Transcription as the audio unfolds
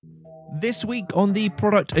This week on the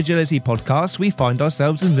Product Agility podcast, we find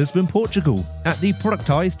ourselves in Lisbon, Portugal, at the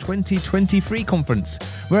Productized 2023 conference,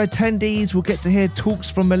 where attendees will get to hear talks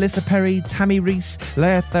from Melissa Perry, Tammy Rees,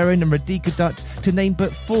 Leah Theron and Radhika Dutt, to name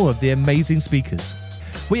but 4 of the amazing speakers.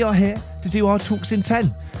 We are here to do our talks in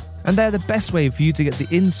 10, and they're the best way for you to get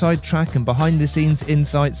the inside track and behind-the-scenes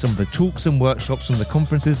insights on the talks and workshops from the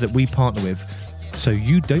conferences that we partner with, so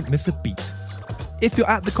you don't miss a beat. If you're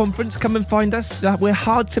at the conference, come and find us. We're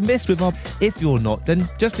hard to miss with our... If you're not, then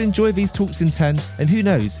just enjoy these talks in 10, and who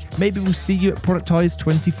knows, maybe we'll see you at Productized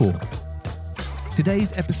 24.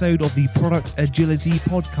 Today's episode of the Product Agility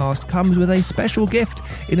podcast comes with a special gift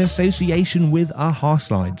in association with Aha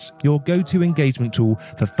Slides, your go-to engagement tool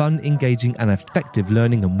for fun, engaging, and effective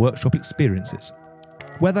learning and workshop experiences.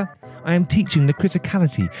 Whether I am teaching the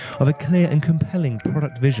criticality of a clear and compelling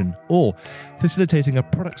product vision or facilitating a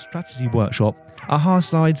product strategy workshop, Aha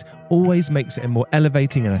Slides always makes it a more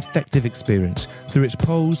elevating and effective experience through its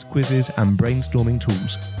polls, quizzes, and brainstorming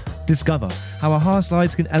tools. Discover how Aha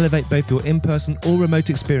Slides can elevate both your in-person or remote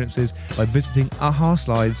experiences by visiting Aha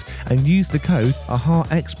Slides and use the code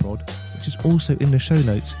AHAXPROD, which is also in the show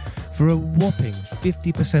notes, for a whopping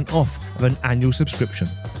 50% off of an annual subscription.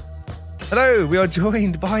 Hello, we are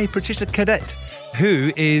joined by Patrícia Cadete,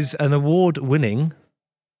 who is an award-winning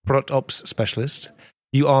product ops specialist.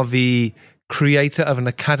 You are the creator of an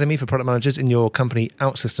academy for product managers in your company,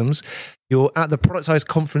 OutSystems. You're at the Productized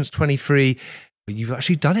Conference 23. You've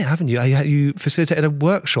actually done it, haven't you? You facilitated a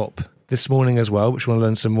workshop this morning as well, which we want to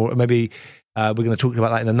learn some more. Maybe we're going to talk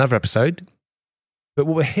about that in another episode. But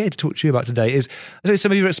what we're here to talk to you about today is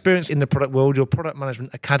some of your experience in the product world, your product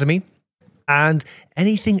management academy, and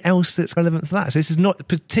anything else that's relevant for that. So this is not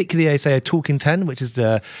particularly, a talk in 10, which is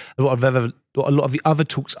what a lot of the other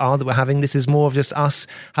talks are that we're having. This is more of just us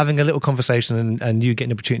having a little conversation and you getting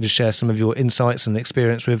the opportunity to share some of your insights and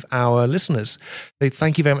experience with our listeners. So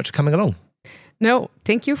thank you very much for coming along. No,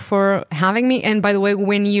 thank you for having me. And by the way,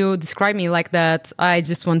 when you describe me like that, I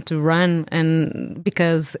just want to run, and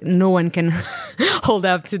because no one can hold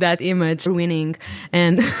up to that image, winning.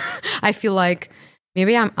 And I feel like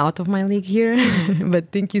maybe I'm out of my league here,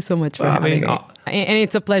 but thank you so much for having me. And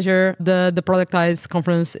it's a pleasure. The Productized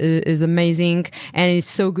conference is amazing, and it's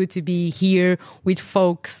so good to be here with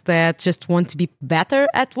folks that just want to be better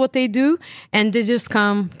at what they do, and they just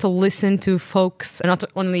come to listen to folks, not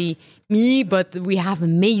only me, but we have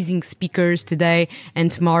amazing speakers today and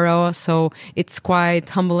tomorrow, so it's quite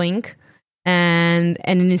humbling and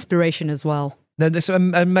an inspiration as well. There's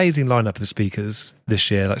an amazing lineup of speakers this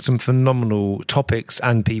year, like some phenomenal topics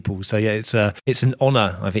and people. So yeah, it's an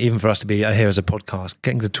honour, I think, even for us to be here as a podcast,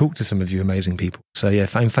 getting to talk to some of you amazing people. So yeah,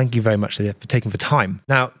 thank you very much for taking the time.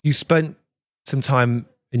 Now, you spent some time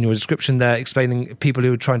in your description there explaining people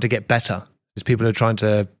who are trying to get better. There's people who are trying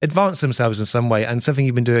to advance themselves in some way, and something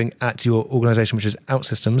you've been doing at your organisation, which is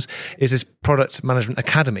OutSystems, is this Product Management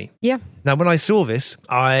Academy. Yeah. Now, when I saw this,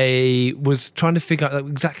 I was trying to figure out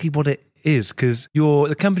exactly what it is, because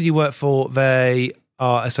the company you work for, they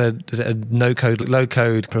are a no-code,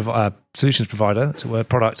 low-code solutions provider, so we're a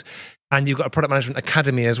product, and you've got a product management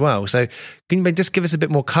academy as well. So can you just give us a bit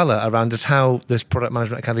more colour around just how this product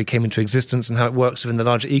management academy came into existence and how it works within the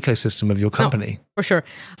larger ecosystem of your company? Oh, for sure.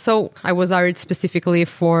 So I was hired specifically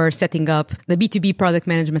for setting up the B2B product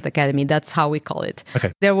management academy. That's how we call it.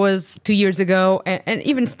 Okay. There was 2 years ago, and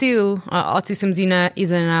even still, OutSystems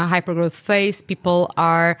is in a hyper-growth phase.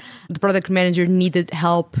 The product manager needed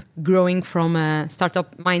help growing from a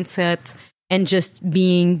startup mindset and just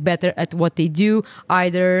being better at what they do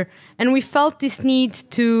either. And we felt this need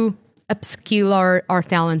to upskill our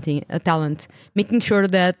talent, making sure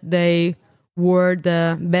that they were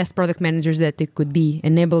the best product managers that they could be,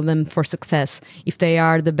 enable them for success. If they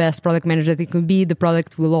are the best product manager that they could be, the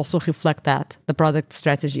product will also reflect that, the product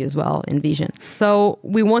strategy as well and vision. So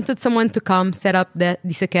we wanted someone to come set up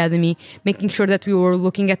this academy, making sure that we were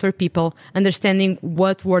looking at our people, understanding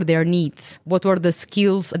what were their needs, what were the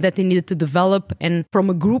skills that they needed to develop, and from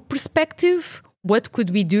a group perspective, what could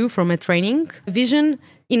we do from a training vision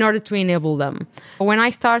in order to enable them. When I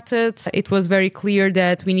started, it was very clear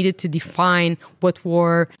that we needed to define what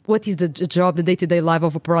is the job, the day-to-day life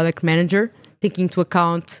of a product manager, taking into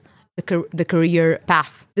account the career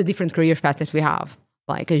path, the different career paths that we have,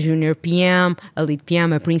 like a junior PM, a lead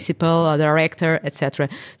PM, a principal, a director, etc.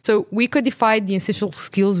 So we codified the essential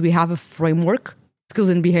skills. We have a framework, skills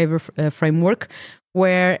and behavior framework,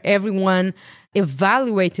 where everyone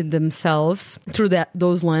evaluated themselves through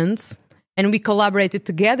those lens, and we collaborated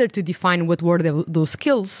together to define what were those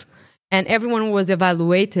skills. And everyone was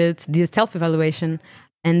evaluated, the self-evaluation,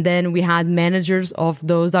 And then we had managers of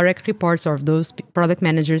those direct reports or those product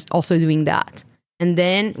managers also doing that. And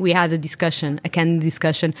then we had a candid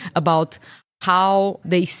discussion about how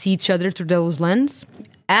they see each other through those lenses.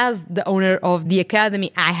 As the owner of the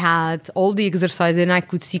academy, I had all the exercises and I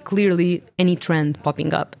could see clearly any trend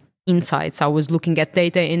popping up. Insights. I was looking at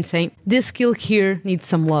data and saying, this skill here needs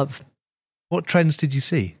some love. What trends did you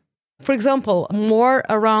see? For example, more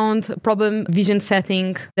around problem vision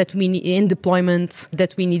setting that we need in deployment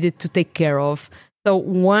that we needed to take care of. So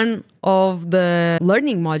one of the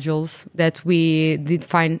learning modules that we did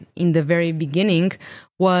find in the very beginning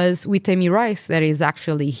was with Tammy Rice, that is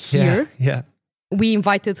actually here. Yeah. We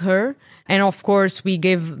invited her, and of course, we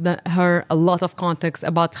gave her a lot of context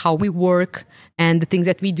about how we work and the things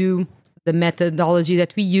that we do, the methodology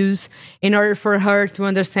that we use, in order for her to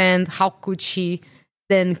understand how could she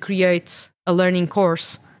then create a learning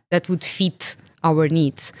course that would fit our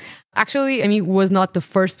needs. Actually, it was not the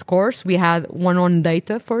first course. We had one on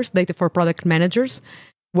data first, data for product managers.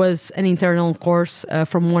 Was an internal course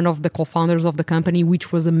from one of the co-founders of the company,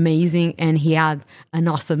 which was amazing. And he had an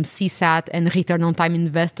awesome CSAT and return on time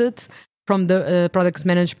invested from the products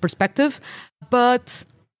manager perspective. But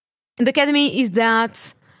the Academy is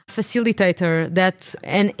that facilitator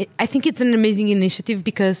I think it's an amazing initiative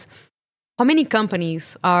because how many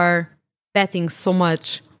companies are betting so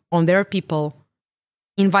much on their people,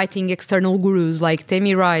 inviting external gurus like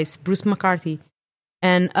Tammy Rice, Bruce McCarthy,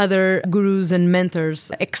 and other gurus and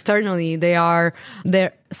mentors externally. They're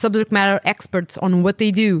subject matter experts on what they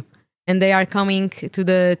do, and they are coming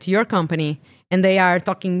to your company, and they are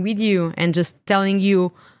talking with you and just telling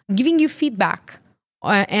you, giving you feedback,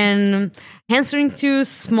 and answering to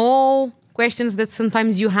small questions that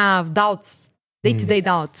sometimes you have doubts, day-to-day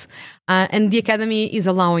doubts. And the Academy is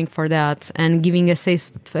allowing for that and giving a safe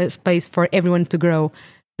space for everyone to grow.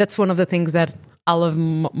 That's one of the things that I love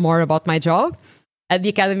more about my job. At the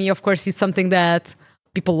Academy, of course, is something that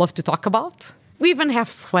people love to talk about. We even have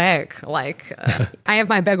swag. I have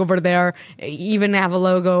my bag over there, even have a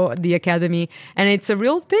logo, the Academy. And it's a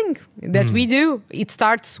real thing that we do. It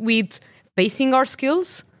starts with facing our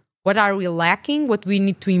skills. What are we lacking? What we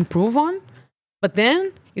need to improve on? But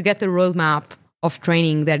then you get the roadmap of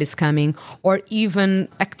training that is coming, or even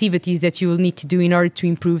activities that you will need to do in order to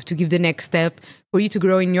improve, to give the next step for you to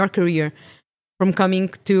grow in your career. From coming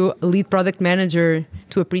to a lead product manager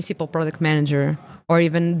to a principal product manager, or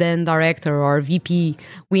even then director or VP,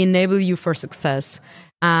 we enable you for success.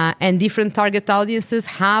 And different target audiences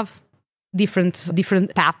have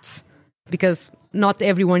different paths because not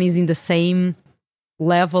everyone is in the same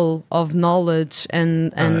level of knowledge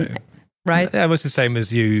and right? Yeah, it was the same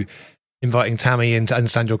as you inviting Tammy in to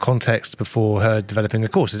understand your context before her developing a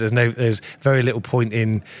course. There's very little point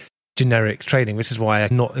in generic training. This is why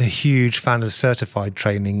I'm not a huge fan of certified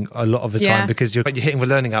training a lot of the time, because you're hitting the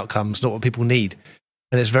learning outcomes, not what people need.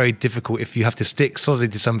 And it's very difficult if you have to stick solidly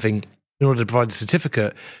to something in order to provide a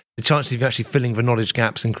certificate. The chances of you actually filling the knowledge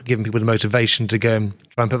gaps and giving people the motivation to go and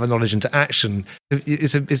try and put the knowledge into action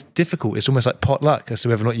is difficult. It's almost like potluck as to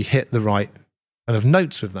whether or not you hit the right kind of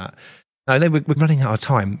notes with that. Now, I know we're running out of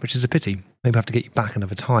time, which is a pity. Maybe I have to get you back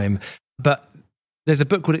another time. But there's a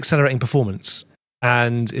book called Accelerating Performance,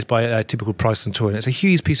 and it's by a typical Price and Toy. And it's a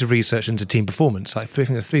huge piece of research into team performance. I think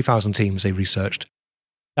there's 3,000 teams they researched.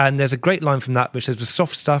 And there's a great line from that which says the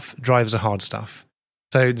soft stuff drives the hard stuff.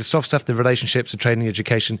 So the soft stuff, the relationships, the training,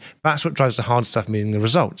 education, that's what drives the hard stuff, meaning the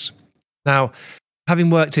results. Now, having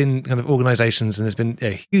worked in kind of organizations, and there's been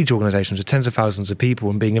huge organizations with tens of thousands of people,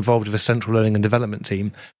 and being involved with a central learning and development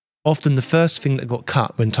team, often the first thing that got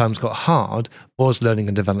cut when times got hard was learning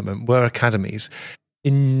and development, were academies.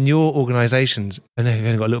 In your organizations, I know you've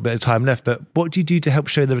only got a little bit of time left, but what do you do to help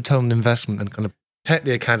show the return on investment and kind of protect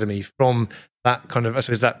the academy from that kind of, I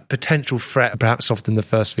suppose, that potential threat, perhaps often the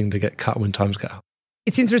first thing to get cut when times get hard?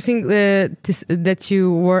 It's interesting that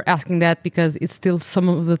you were asking that, because it's still some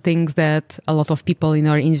of the things that a lot of people in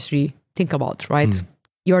our industry think about, right?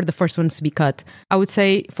 You're the first ones to be cut. I would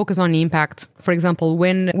say focus on the impact. For example,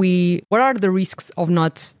 what are the risks of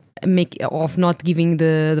not giving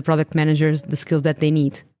the product managers the skills that they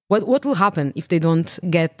need? What will happen if they don't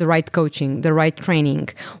get the right coaching, the right training?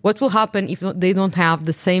 What will happen if they don't have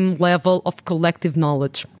the same level of collective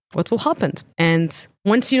knowledge? What will happen? And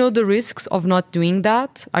once you know the risks of not doing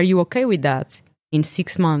that, are you okay with that? In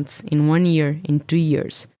 6 months, in 1 year, in 2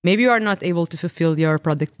 years. Maybe you are not able to fulfill your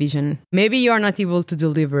product vision. Maybe you are not able to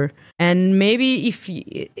deliver. And maybe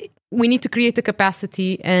we need to create a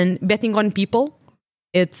capacity, and betting on people,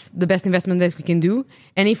 it's the best investment that we can do.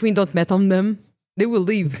 And if we don't bet on them, they will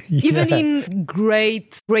leave. Even in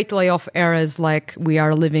great layoff eras like we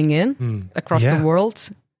are living in across the world,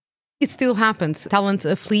 it still happens. Talent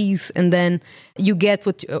flees, and then you get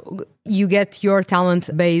your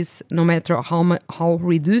talent base, no matter how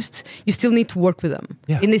reduced. You still need to work with them,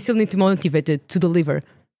 and they still need to be motivated to deliver.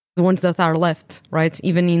 The ones that are left, right?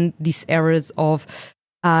 Even in these eras of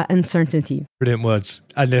uncertainty. Brilliant words.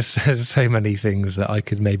 And there's so many things that I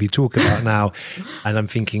could maybe talk about now. And I'm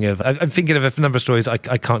thinking of a number of stories I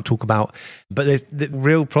can't talk about. But there's the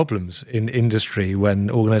real problems in industry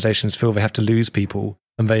when organizations feel they have to lose people.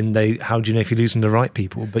 And then how do you know if you're losing the right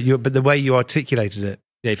people? But the way you articulated it,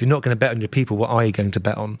 if you're not going to bet on your people, what are you going to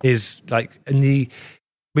bet on? Is like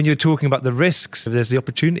when you're talking about the risks, there's the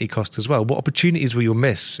opportunity cost as well. What opportunities will you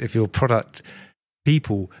miss if your product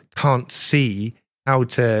people can't see how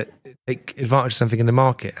to take advantage of something in the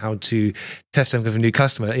market, how to test something with a new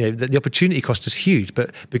customer? The opportunity cost is huge,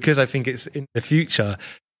 but because I think it's in the future,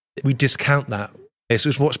 we discount that. So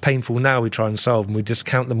it's what's painful now we try and solve, and we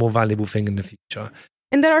discount the more valuable thing in the future.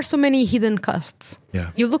 And there are so many hidden costs.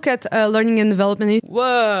 Yeah. You look at learning and development,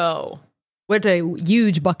 whoa, what a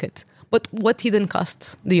huge bucket. But what hidden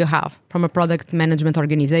costs do you have from a product management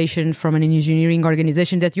organization, from an engineering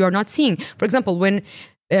organization that you are not seeing? For example, when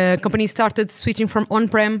companies started switching from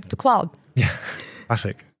on-prem to cloud. Yeah,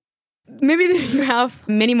 classic. Maybe you have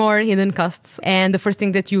many more hidden costs. And the first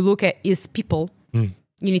thing that you look at is people. You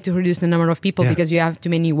need to reduce the number of people because you have too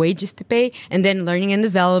many wages to pay. And then learning and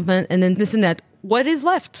development, and then this and that. What is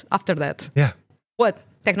left after that? Yeah. What?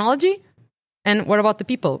 Technology? And what about the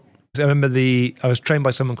people? I remember I was trained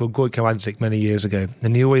by someone called Goyko Antic many years ago,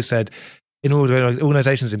 and he always said, in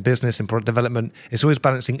organizations, in business, in product development, it's always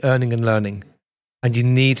balancing earning and learning. And you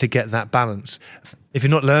need to get that balance. If you're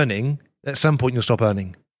not learning, at some point you'll stop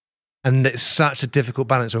earning. And it's such a difficult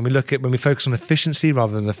balance when we focus on efficiency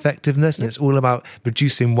rather than effectiveness, and it's all about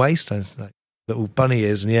reducing waste, and like little bunny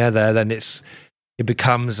ears, and then it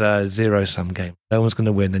becomes a zero-sum game. No one's going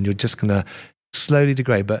to win, and you're just going to slowly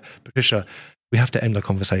degrade. But Patricia, we have to end our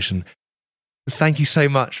conversation. Thank you so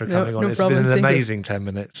much for coming on. It's problem. Been an amazing 10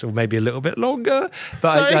 minutes, or maybe a little bit longer.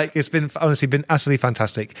 But it's been honestly been absolutely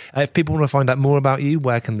fantastic. If people want to find out more about you,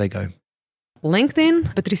 where can they go?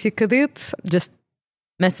 LinkedIn, Patrícia Cadete. Just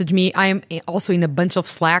message me. I am also in a bunch of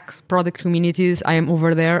Slack product communities. I am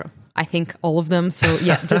over there. I think all of them. So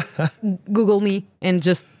just Google me and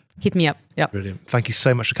just hit me up. Yeah. Brilliant. Thank you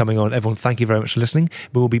so much for coming on. Everyone, thank you very much for listening.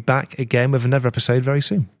 We will be back again with another episode very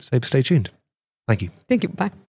soon. So stay tuned. Thank you. Thank you. Bye.